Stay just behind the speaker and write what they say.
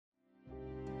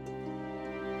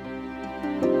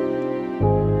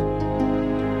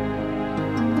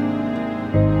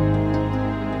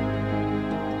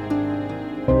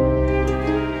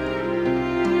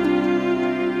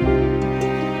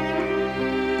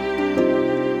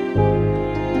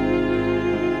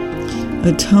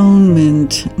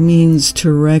Atonement means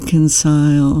to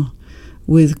reconcile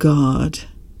with God.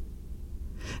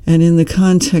 And in the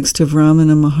context of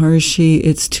Ramana Maharshi,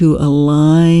 it's to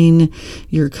align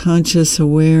your conscious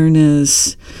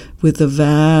awareness with the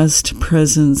vast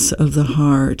presence of the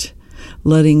heart,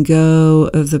 letting go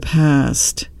of the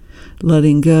past,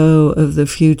 letting go of the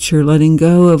future, letting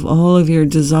go of all of your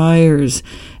desires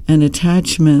and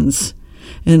attachments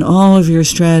and all of your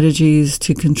strategies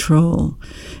to control.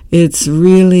 It's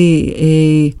really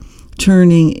a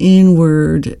turning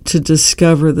inward to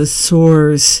discover the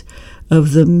source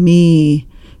of the me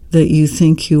that you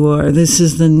think you are. This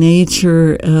is the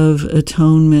nature of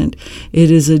atonement.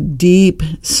 It is a deep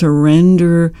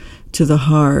surrender to the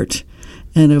heart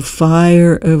and a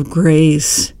fire of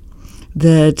grace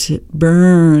that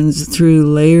burns through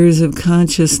layers of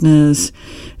consciousness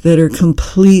that are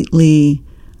completely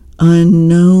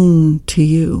unknown to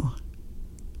you.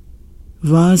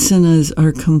 Vasanas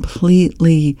are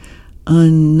completely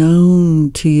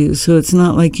unknown to you. So it's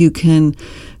not like you can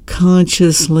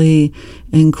consciously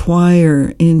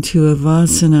inquire into a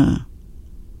vasana.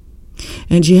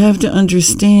 And you have to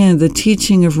understand the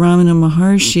teaching of Ramana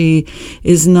Maharshi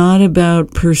is not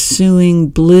about pursuing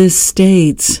bliss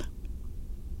states.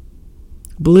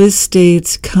 Bliss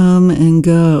states come and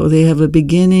go. They have a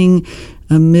beginning,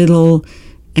 a middle,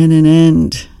 and an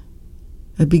end.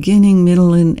 A beginning,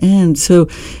 middle, and end. So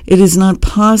it is not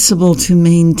possible to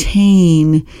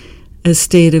maintain a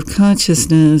state of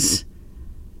consciousness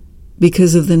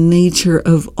because of the nature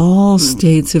of all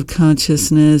states of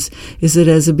consciousness is it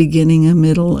has a beginning, a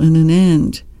middle, and an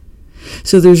end.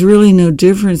 So there's really no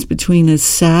difference between a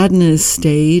sadness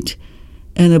state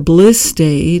and a bliss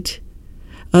state,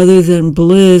 other than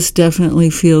bliss definitely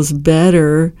feels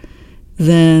better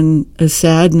than a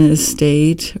sadness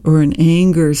state or an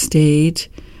anger state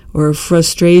or a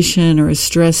frustration or a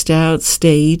stressed out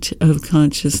state of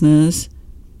consciousness.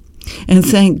 And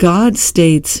thank God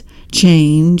states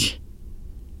change,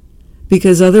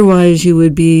 because otherwise you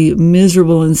would be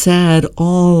miserable and sad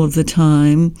all of the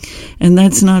time, and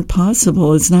that's not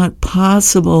possible. It's not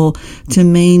possible to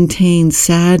maintain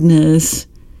sadness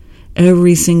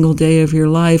every single day of your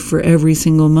life for every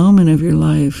single moment of your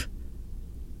life.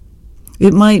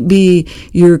 It might be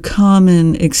your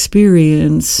common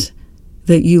experience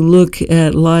that you look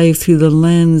at life through the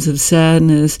lens of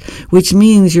sadness, which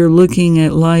means you're looking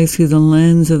at life through the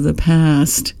lens of the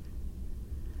past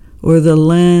or the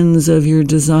lens of your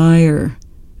desire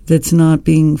that's not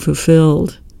being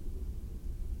fulfilled.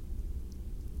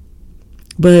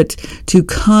 But to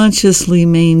consciously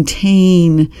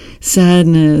maintain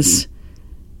sadness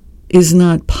is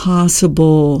not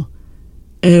possible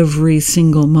every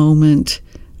single moment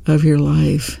of your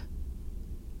life.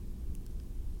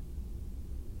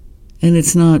 And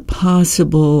it's not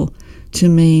possible to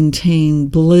maintain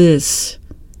bliss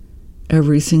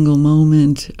every single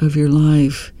moment of your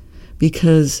life,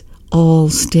 because all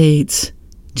states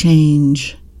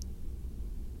change.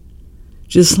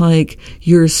 Just like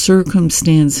your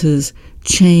circumstances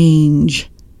change,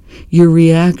 your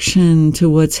reaction to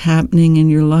what's happening in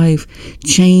your life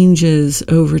changes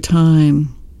over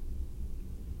time.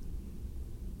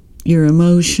 Your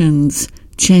emotions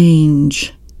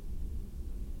change.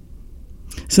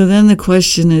 So then the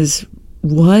question is,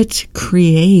 what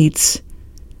creates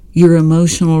your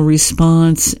emotional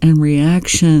response and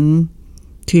reaction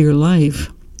to your life?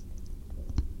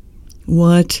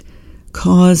 What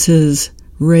causes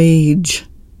rage?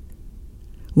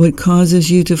 What causes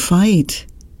you to fight?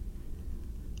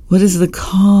 What is the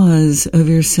cause of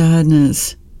your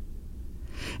sadness?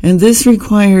 And this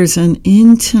requires an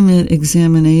intimate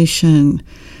examination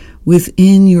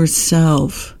within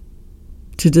yourself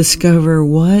to discover,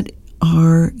 what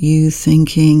are you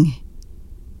thinking?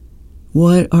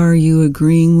 What are you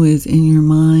agreeing with in your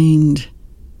mind?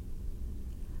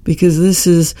 Because this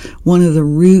is one of the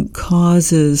root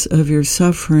causes of your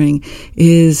suffering,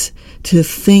 is to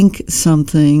think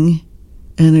something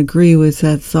and agree with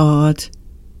that thought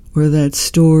or that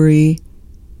story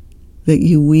that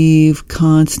you weave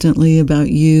constantly about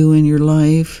you and your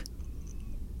life.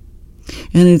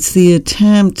 And it's the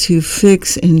attempt to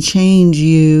fix and change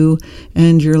you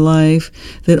and your life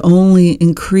that only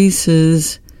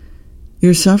increases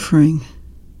your suffering.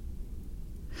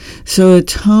 So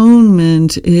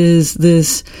atonement is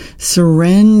this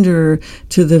surrender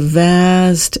to the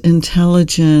vast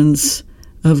intelligence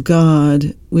of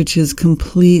God, which is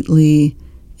completely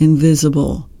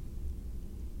invisible.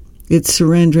 It's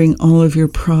surrendering all of your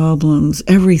problems,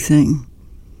 everything,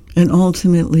 and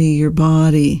ultimately your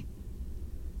body.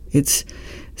 It's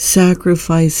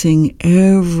sacrificing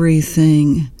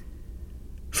everything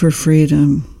for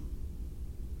freedom.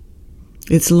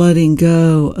 It's letting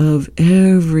go of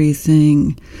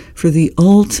everything for the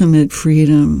ultimate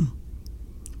freedom,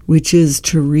 which is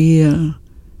Turiya.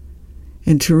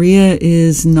 And Turiya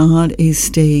is not a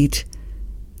state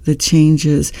that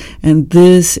changes. And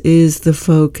this is the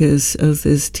focus of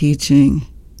this teaching,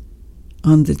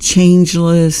 on the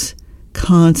changeless,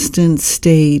 constant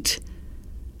state,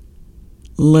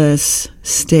 less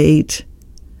state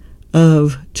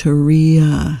of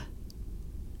Turiya.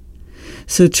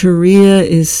 So Turiya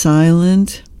is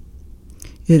silent,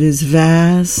 it is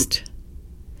vast,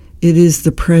 it is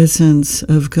the presence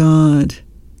of God.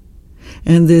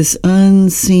 And this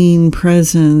unseen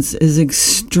presence is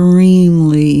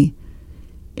extremely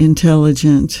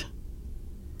intelligent.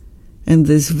 And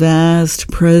this vast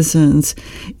presence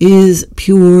is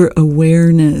pure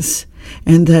awareness.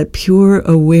 And that pure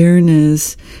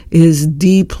awareness is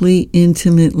deeply,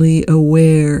 intimately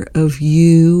aware of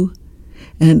you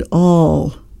and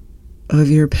all of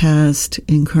your past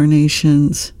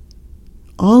incarnations.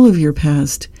 All of your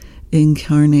past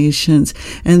incarnations.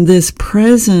 And this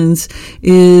presence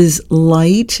is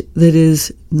light that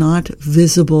is not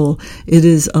visible. It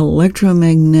is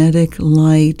electromagnetic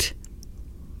light.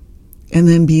 And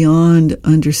then beyond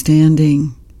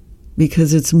understanding,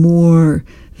 because it's more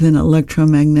than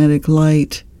electromagnetic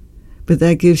light. But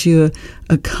that gives you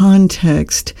a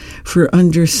context for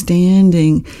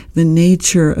understanding the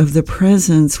nature of the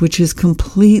presence, which is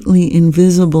completely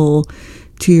invisible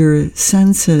to your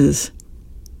senses.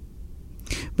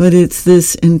 But it's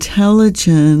this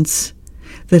intelligence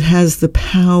that has the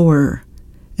power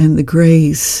and the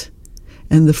grace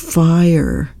and the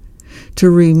fire to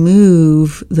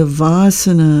remove the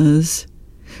vasanas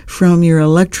from your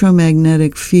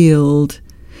electromagnetic field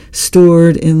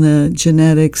stored in the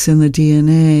genetics and the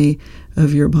DNA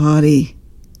of your body.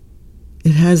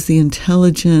 It has the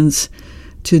intelligence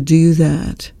to do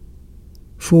that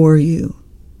for you.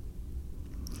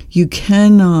 You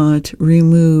cannot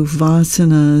remove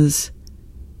vasanas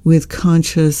with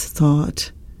conscious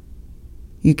thought.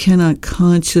 You cannot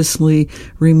consciously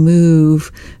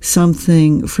remove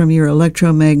something from your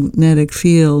electromagnetic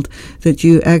field that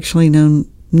you actually know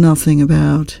nothing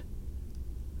about.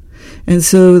 And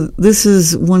so this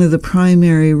is one of the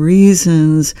primary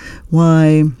reasons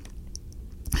why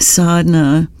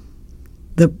sadhana,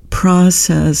 the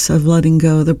process of letting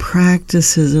go, the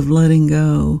practices of letting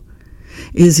go,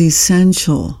 is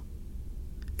essential.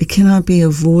 It cannot be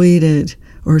avoided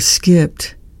or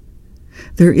skipped.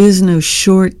 There is no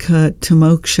shortcut to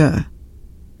moksha.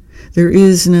 There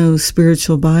is no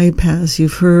spiritual bypass.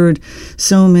 You've heard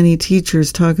so many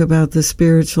teachers talk about the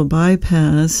spiritual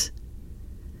bypass,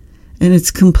 and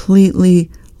it's completely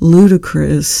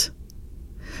ludicrous,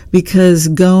 because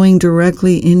going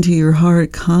directly into your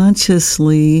heart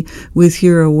consciously with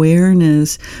your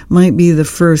awareness might be the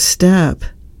first step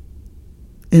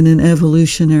in an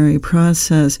evolutionary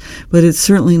process, but it's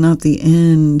certainly not the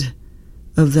end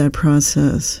of that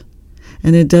process.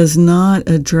 And it does not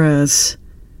address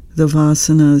the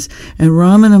vasanas. And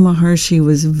Ramana Maharshi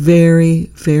was very,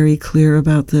 very clear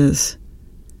about this.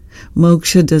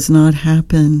 Moksha does not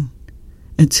happen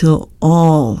until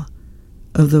all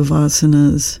of the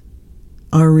vasanas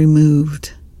are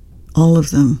removed. All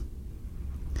of them.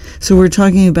 So we're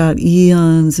talking about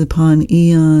eons upon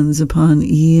eons upon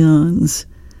eons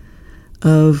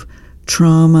of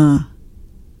trauma,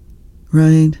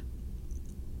 right?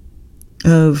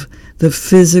 Of the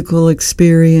physical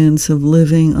experience of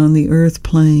living on the earth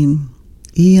plane,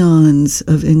 eons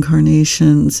of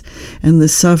incarnations, and the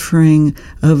suffering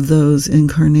of those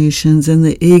incarnations and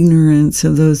the ignorance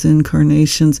of those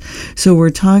incarnations. So we're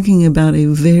talking about a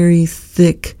very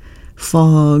thick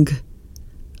fog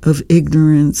of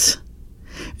ignorance.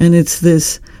 And it's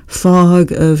this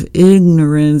fog of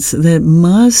ignorance that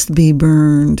must be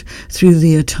burned through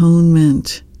the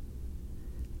atonement,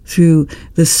 through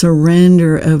the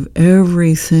surrender of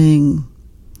everything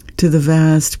to the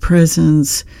vast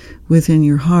presence within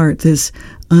your heart, this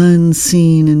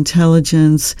unseen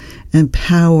intelligence and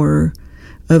power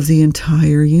of the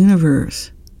entire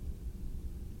universe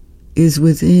is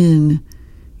within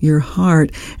your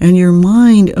heart. And your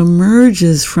mind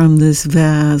emerges from this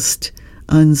vast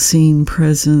unseen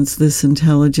presence, this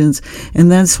intelligence. And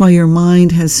that's why your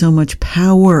mind has so much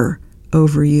power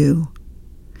over you.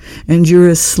 And you're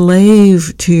a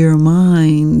slave to your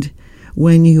mind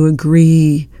when you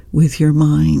agree with your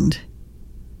mind.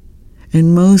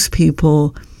 And most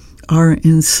people are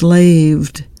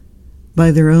enslaved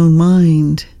by their own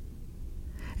mind.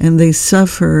 And they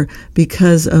suffer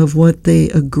because of what they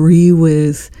agree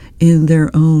with in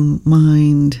their own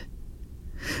mind.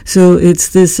 So it's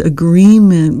this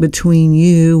agreement between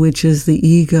you, which is the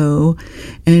ego,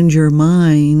 and your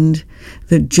mind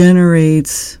that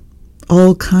generates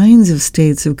all kinds of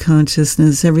states of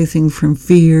consciousness, everything from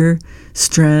fear,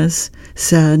 stress,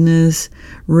 sadness,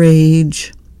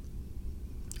 rage,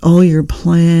 all your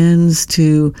plans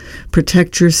to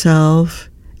protect yourself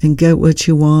and get what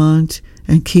you want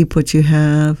and keep what you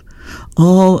have,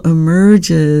 all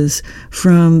emerges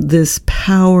from this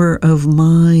power of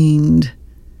mind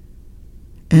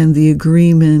and the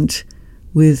agreement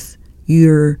with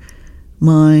your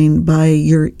mind by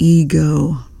your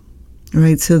ego,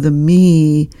 right? So the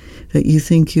me that you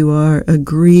think you are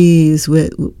agrees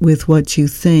with what you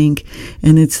think,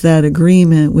 and it's that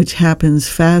agreement, which happens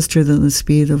faster than the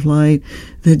speed of light,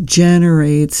 that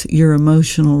generates your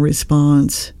emotional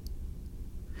response.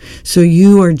 So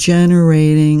you are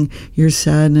generating your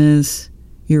sadness,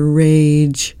 your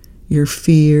rage, your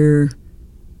fear,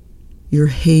 your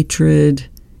hatred,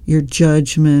 your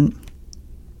judgment.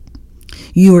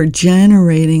 You are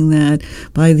generating that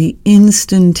by the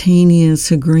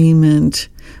instantaneous agreement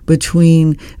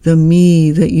between the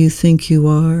me that you think you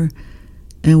are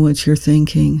and what you're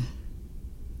thinking.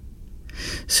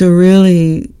 So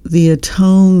really, the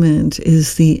atonement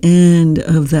is the end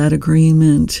of that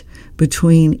agreement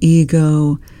between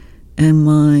ego and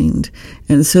mind.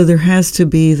 And so there has to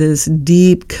be this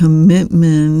deep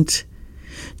commitment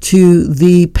to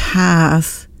the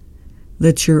path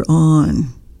that you're on,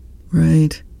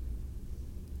 right?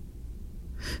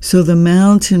 So the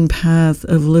mountain path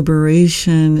of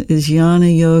liberation is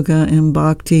Jnana Yoga and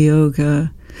Bhakti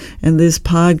Yoga. And this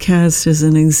podcast is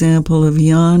an example of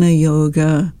Jnana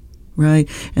Yoga, right?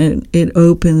 And it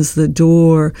opens the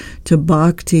door to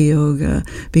Bhakti Yoga,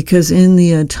 because in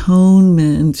the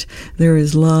atonement there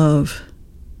is love.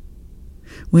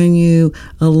 When you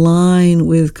align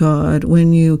with God,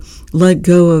 when you let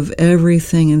go of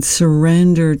everything and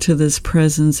surrender to this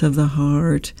presence of the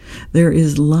heart, there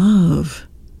is love.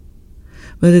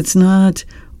 But it's not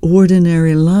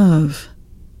ordinary love.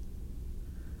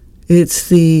 It's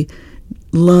the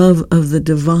love of the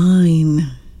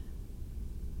divine.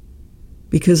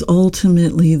 Because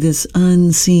ultimately this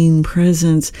unseen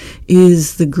presence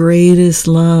is the greatest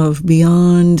love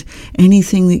beyond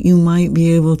anything that you might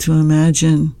be able to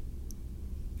imagine.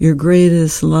 Your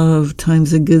greatest love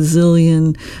times a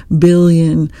gazillion,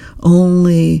 billion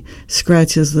only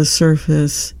scratches the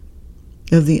surface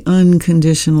of the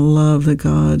unconditional love that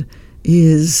God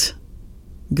is.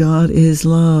 God is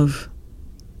love.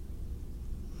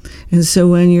 And so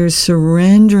when you're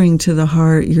surrendering to the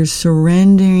heart, you're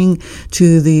surrendering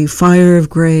to the fire of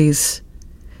grace.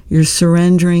 You're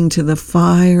surrendering to the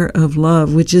fire of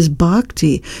love, which is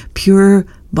bhakti. Pure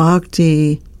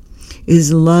bhakti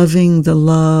is loving the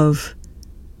love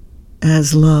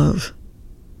as love.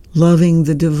 Loving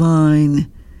the divine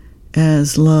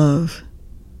as love,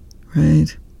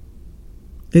 right?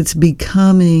 It's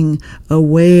becoming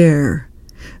aware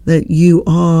that you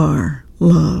are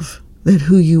love. That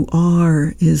who you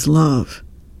are is love.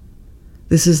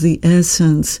 This is the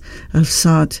essence of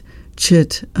Sat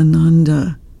Chit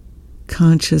Ananda,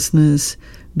 consciousness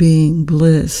being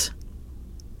bliss.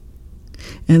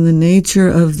 And the nature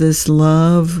of this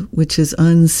love, which is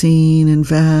unseen and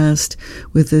vast,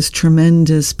 with this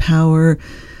tremendous power,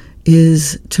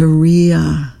 is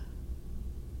Turiya.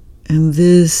 And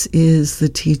this is the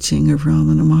teaching of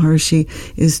Ramana Maharshi,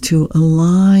 is to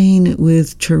align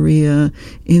with Turiya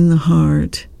in the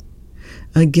heart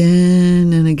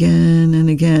again and again and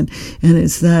again. And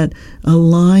it's that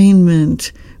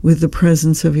alignment with the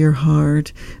presence of your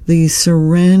heart, the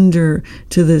surrender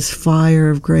to this fire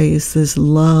of grace, this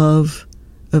love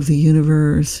of the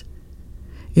universe.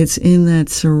 It's in that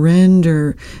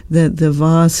surrender that the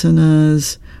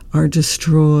vasanas are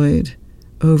destroyed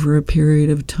over a period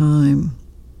of time.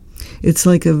 It's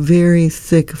like a very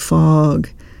thick fog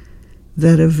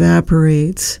that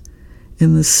evaporates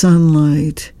in the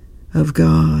sunlight of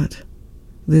God.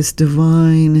 This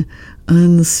divine,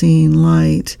 unseen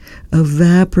light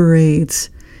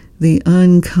evaporates the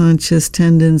unconscious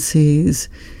tendencies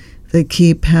that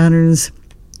keep patterns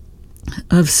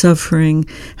of suffering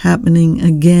happening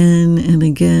again and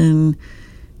again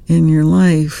in your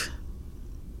life.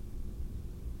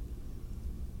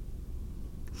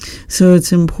 So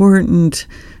it's important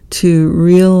to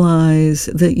realize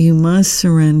that you must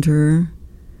surrender,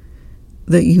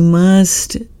 that you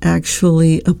must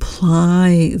actually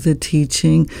apply the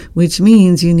teaching, which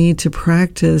means you need to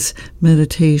practice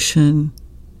meditation.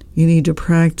 You need to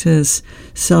practice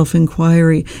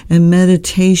self-inquiry. And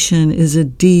meditation is a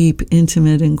deep,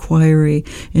 intimate inquiry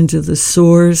into the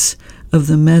source of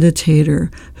the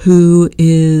meditator. Who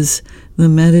is the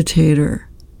meditator?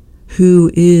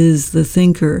 Who is the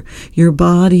thinker? Your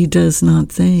body does not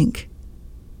think.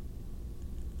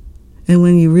 And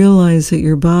when you realize that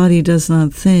your body does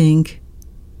not think,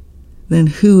 then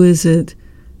who is it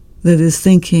that is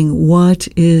thinking? What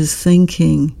is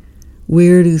thinking?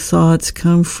 Where do thoughts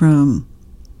come from?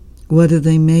 What are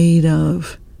they made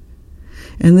of?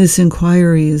 And this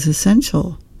inquiry is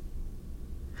essential.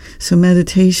 So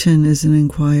meditation is an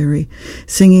inquiry.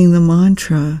 Singing the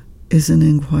mantra is an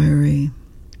inquiry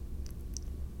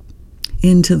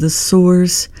into the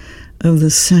source of the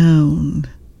sound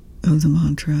of the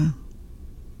mantra.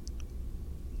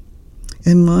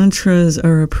 And mantras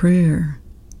are a prayer.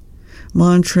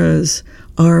 Mantras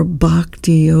are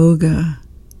bhakti yoga.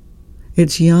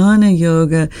 It's jnana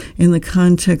yoga in the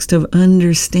context of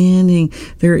understanding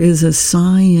there is a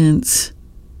science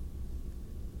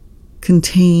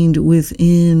contained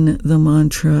within the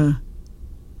mantra.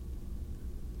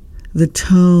 The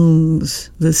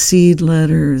tones, the seed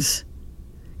letters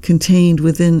contained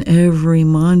within every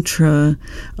mantra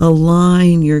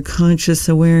align your conscious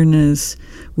awareness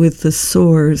with the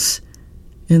source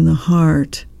in the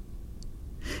heart.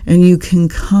 And you can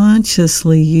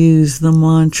consciously use the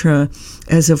mantra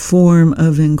as a form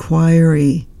of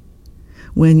inquiry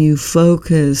when you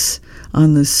focus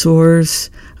on the source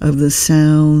of the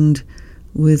sound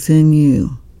within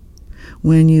you.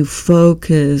 When you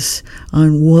focus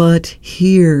on what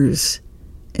hears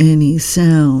any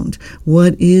sound.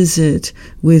 What is it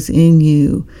within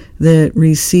you that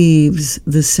receives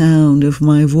the sound of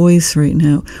my voice right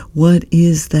now? What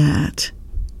is that?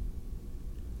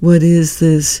 What is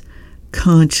this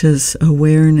conscious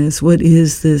awareness? What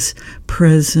is this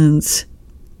presence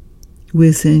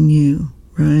within you,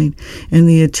 right? And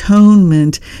the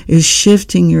atonement is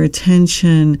shifting your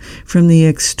attention from the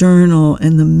external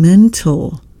and the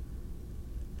mental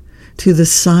to the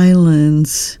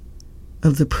silence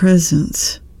of the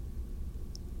presence.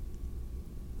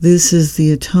 This is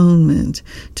the atonement,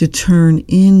 to turn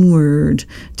inward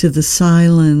to the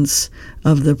silence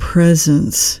of the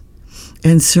presence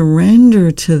and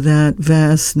surrender to that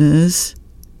vastness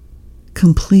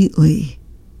completely,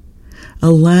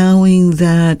 allowing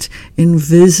that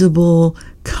invisible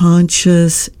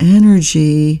conscious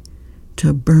energy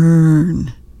to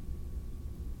burn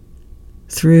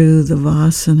through the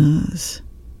vasanas,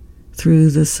 through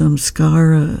the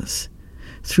samskaras,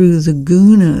 through the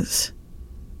gunas.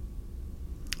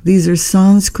 These are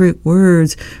Sanskrit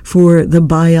words for the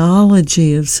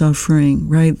biology of suffering,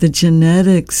 right? The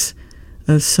genetics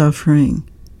of suffering.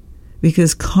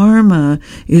 Because karma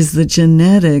is the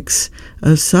genetics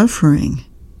of suffering.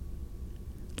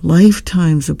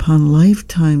 Lifetimes upon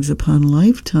lifetimes upon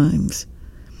lifetimes.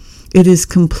 It is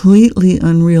completely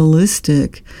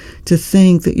unrealistic to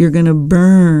think that you're going to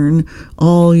burn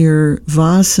all your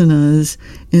vasanas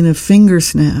in a finger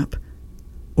snap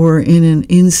or in an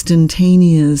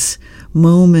instantaneous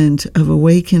moment of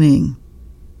awakening.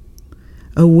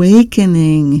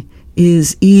 Awakening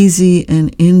is easy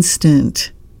and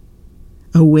instant.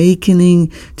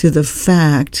 Awakening to the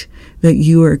fact that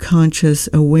you are conscious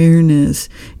awareness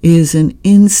is an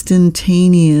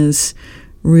instantaneous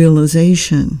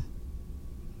realization.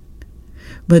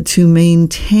 But to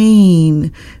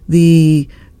maintain the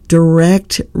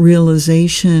direct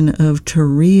realization of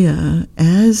Turiya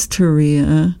as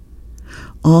Turiya,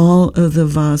 all of the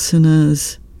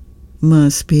vasanas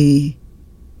must be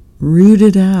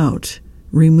rooted out,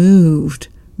 removed,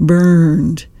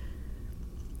 burned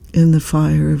in the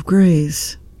fire of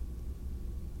grace.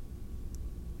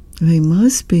 They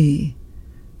must be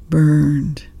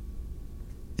burned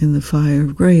in the fire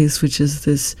of grace, which is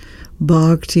this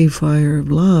bhakti fire of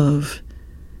love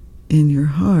in your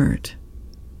heart.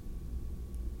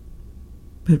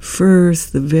 But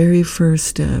first, the very first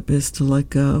step is to let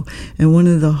go. And one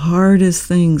of the hardest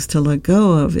things to let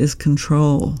go of is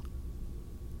control.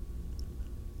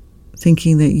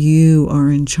 Thinking that you are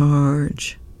in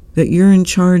charge. That you're in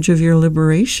charge of your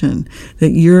liberation.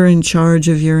 That you're in charge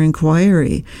of your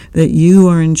inquiry. That you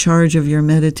are in charge of your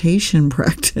meditation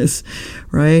practice,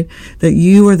 right? That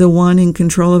you are the one in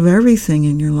control of everything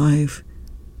in your life.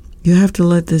 You have to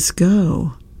let this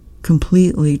go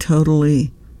completely,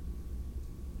 totally.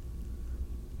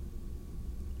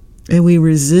 And we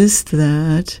resist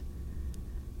that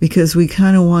because we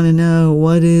kind of want to know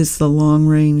what is the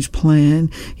long-range plan.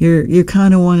 You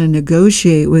kind of want to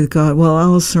negotiate with God. Well,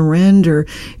 I'll surrender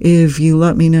if you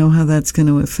let me know how that's going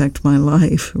to affect my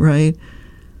life, right?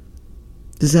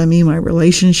 Does that mean my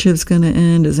relationship's going to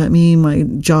end? Does that mean my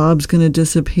job's going to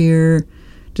disappear?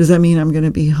 Does that mean I'm going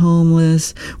to be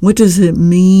homeless? What does it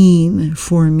mean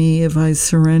for me if I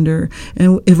surrender?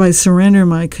 And if I surrender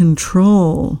my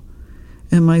control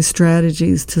and my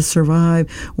strategies to survive,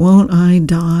 won't I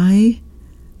die?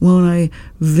 Won't I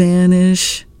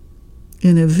vanish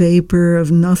in a vapor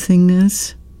of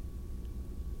nothingness?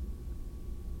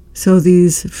 So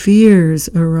these fears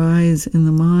arise in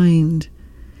the mind,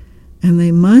 and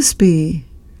they must be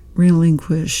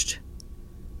relinquished,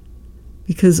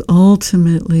 because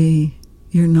ultimately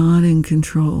you're not in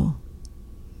control.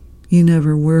 You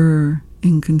never were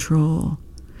in control.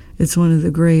 It's one of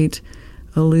the great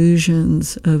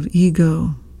illusions of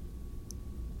ego.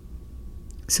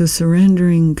 So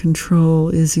surrendering control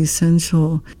is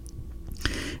essential,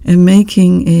 and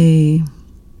making a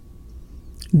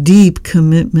deep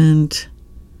commitment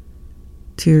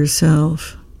to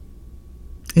yourself,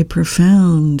 a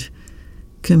profound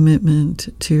commitment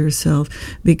to yourself.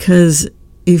 Because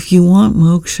if you want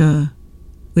moksha,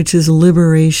 which is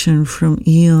liberation from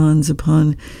eons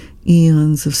upon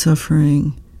eons of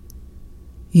suffering,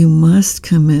 you must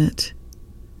commit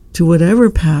to whatever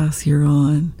path you're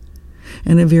on.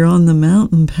 And if you're on the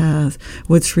mountain path,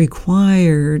 what's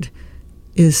required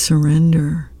is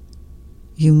surrender.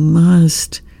 You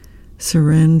must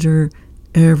surrender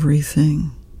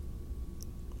everything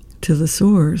to the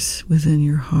source within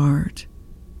your heart.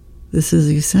 This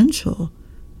is essential.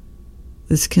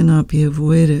 This cannot be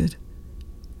avoided.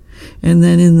 And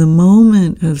then in the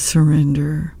moment of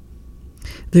surrender,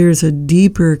 there's a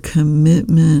deeper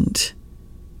commitment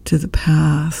to the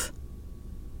path,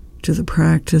 to the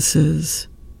practices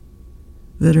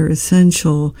that are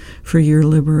essential for your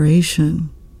liberation.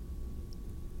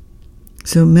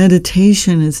 So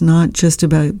meditation is not just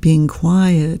about being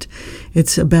quiet.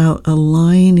 It's about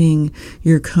aligning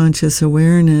your conscious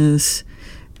awareness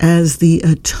as the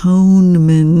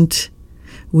atonement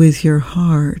with your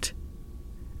heart,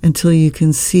 until you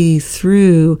can see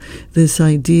through this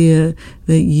idea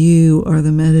that you are the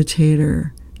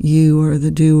meditator, you are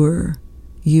the doer,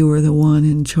 you are the one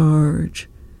in charge.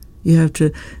 You have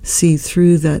to see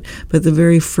through that. But the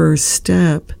very first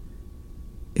step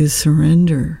is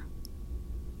surrender.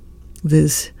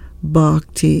 This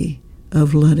bhakti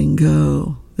of letting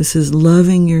go. This is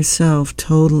loving yourself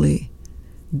totally,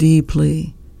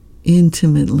 deeply,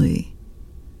 intimately,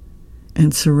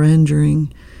 and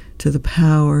surrendering to the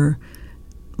power,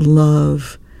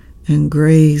 love, and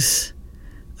grace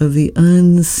of the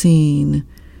unseen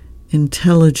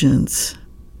intelligence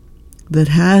that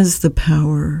has the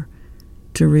power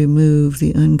to remove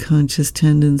the unconscious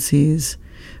tendencies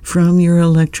from your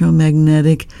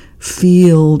electromagnetic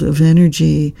field of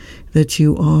energy that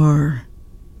you are.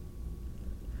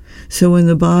 So when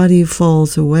the body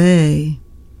falls away,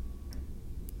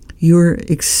 your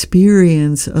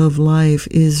experience of life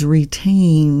is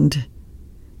retained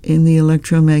in the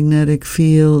electromagnetic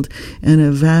field and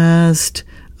a vast,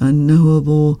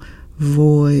 unknowable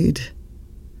void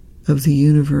of the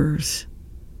universe.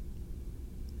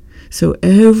 So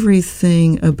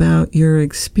everything about your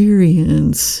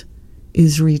experience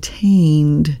is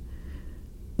retained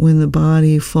when the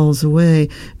body falls away,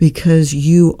 because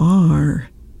you are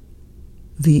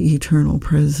the eternal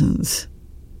presence.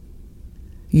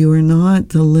 You are not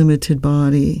the limited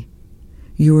body.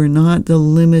 You are not the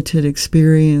limited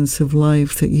experience of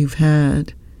life that you've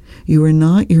had. You are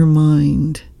not your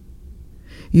mind.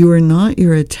 You are not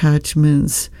your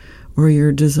attachments or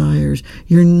your desires.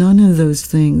 You're none of those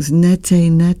things.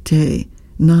 Nete,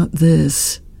 not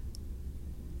this.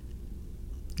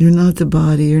 You're not the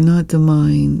body. You're not the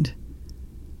mind.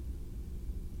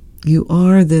 You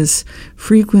are this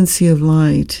frequency of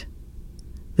light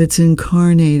that's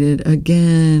incarnated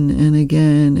again and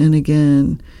again and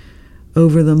again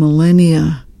over the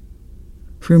millennia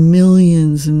for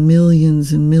millions and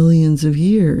millions and millions of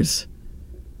years.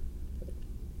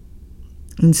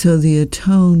 And so the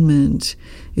atonement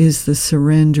is the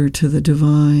surrender to the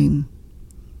divine.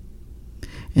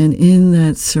 And in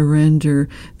that surrender,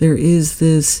 there is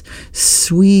this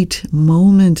sweet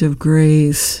moment of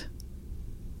grace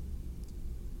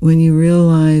when you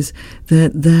realize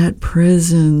that that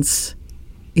presence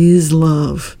is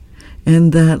love,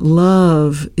 and that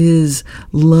love is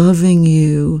loving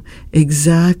you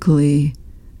exactly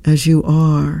as you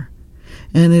are.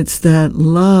 And it's that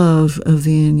love of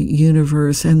the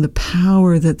universe and the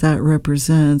power that that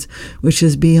represents, which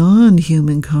is beyond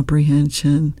human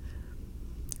comprehension,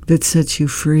 that sets you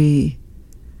free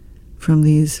from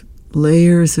these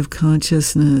layers of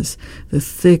consciousness, the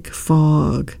thick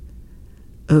fog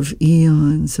of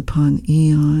eons upon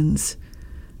eons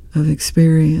of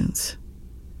experience,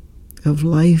 of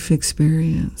life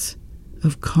experience,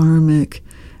 of karmic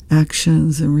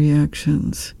actions and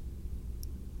reactions.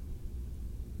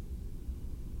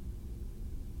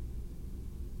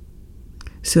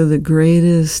 So the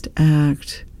greatest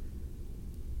act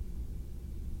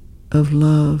of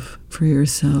love for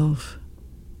yourself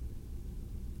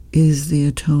is the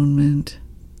atonement,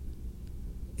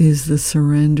 is the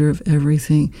surrender of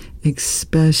everything,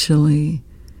 especially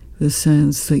the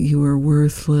sense that you are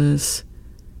worthless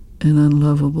and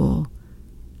unlovable.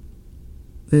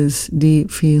 This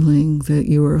deep feeling that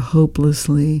you are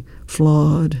hopelessly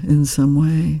flawed in some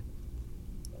way.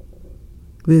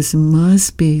 This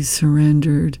must be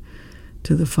surrendered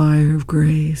to the fire of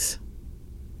grace.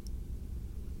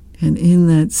 And in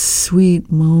that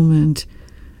sweet moment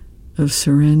of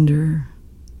surrender,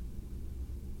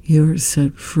 you are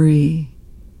set free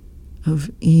of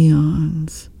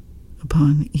eons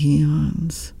upon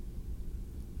eons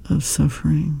of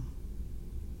suffering.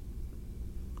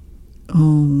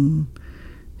 Om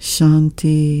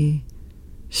Shanti,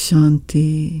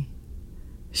 Shanti,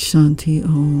 Shanti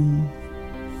Om.